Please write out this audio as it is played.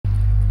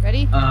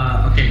flea?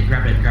 Okay,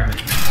 grab it. Okay, grab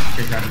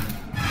it.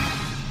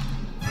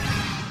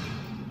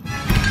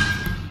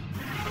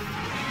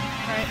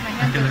 Alright, my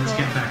hands Okay, are let's full.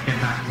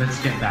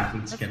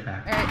 get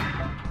back. Alright.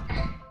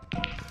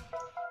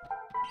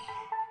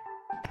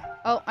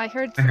 Oh, I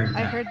heard the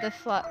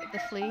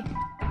flea.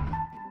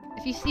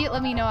 If you see it,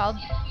 let me know. I'll.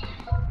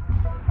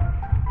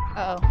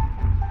 Uh oh.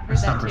 Heard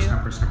that too.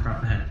 Stumper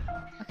up ahead.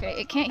 Okay,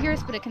 it can't hear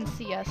us, but it can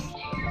see us.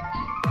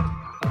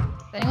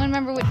 Does anyone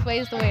remember which way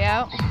is the way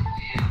out?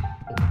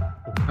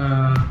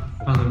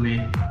 Follow me.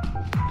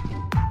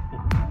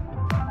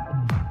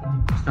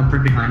 Stumper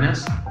behind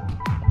us.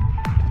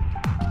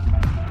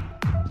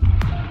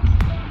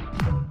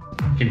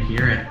 I can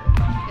hear it.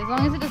 As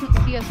long as it doesn't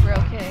see us, we're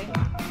okay.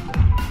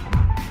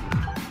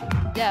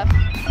 Deaf,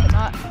 but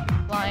not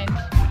blind.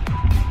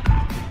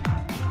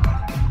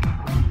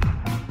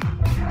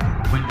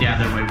 Went the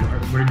other way.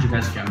 Where did you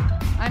guys go?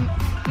 I'm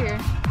here.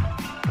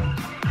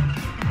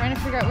 I'm trying to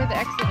figure out where the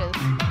exit is.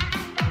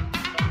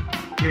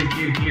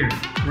 Here.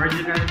 Where did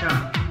you guys go?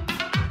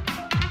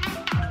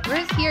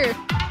 Where's here?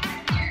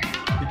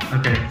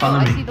 Okay, follow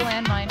me. I see the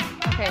landmine.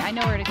 Okay, I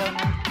know where to go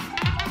now.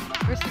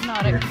 Where's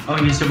Hypnotic? Oh,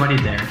 he's somebody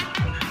there.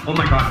 Oh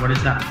my god, what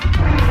is that?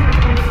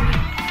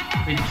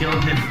 We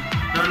killed him.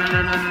 No.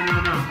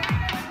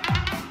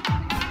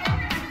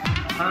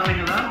 Following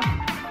him up?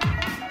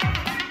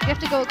 You have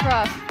to go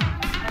across.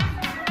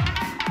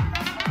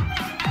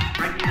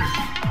 Right here.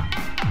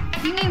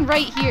 What do you mean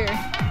right here?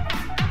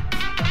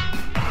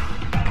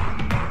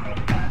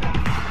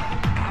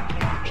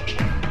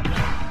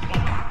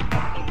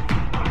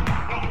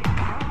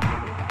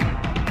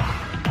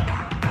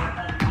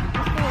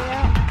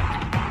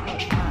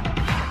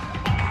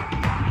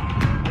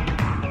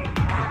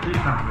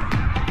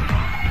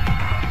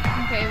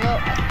 Okay, well,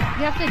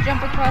 you have to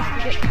jump across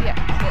to get to the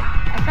exit.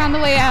 I found the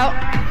way out.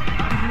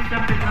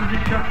 I'm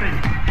just jumping.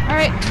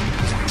 Alright.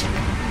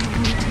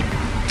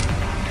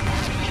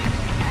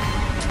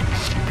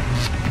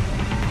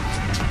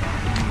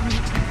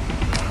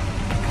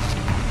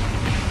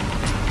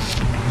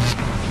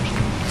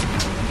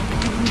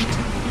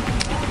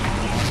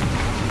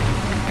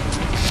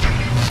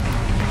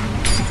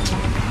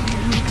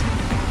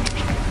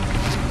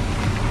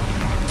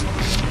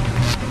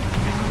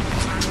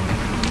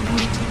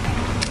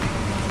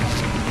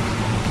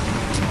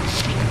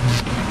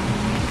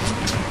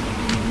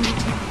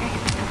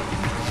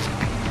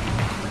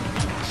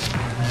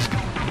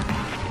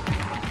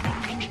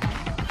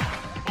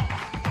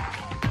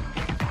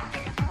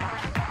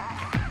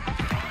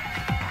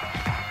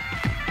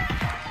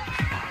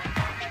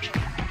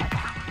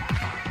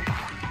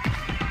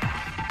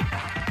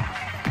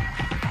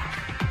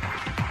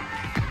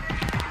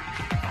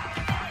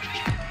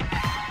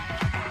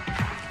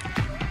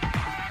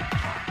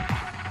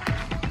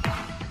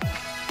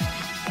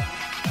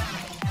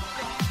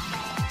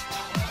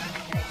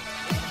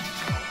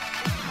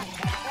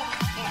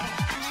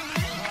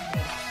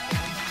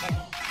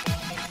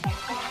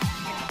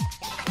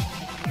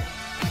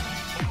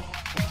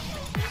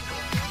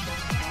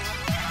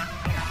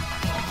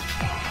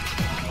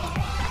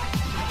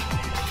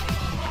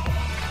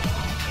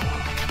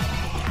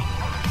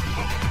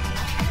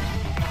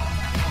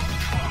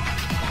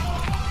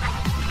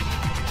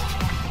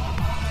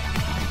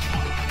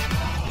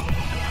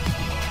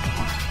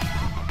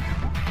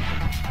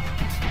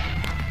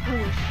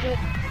 Holy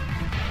shit.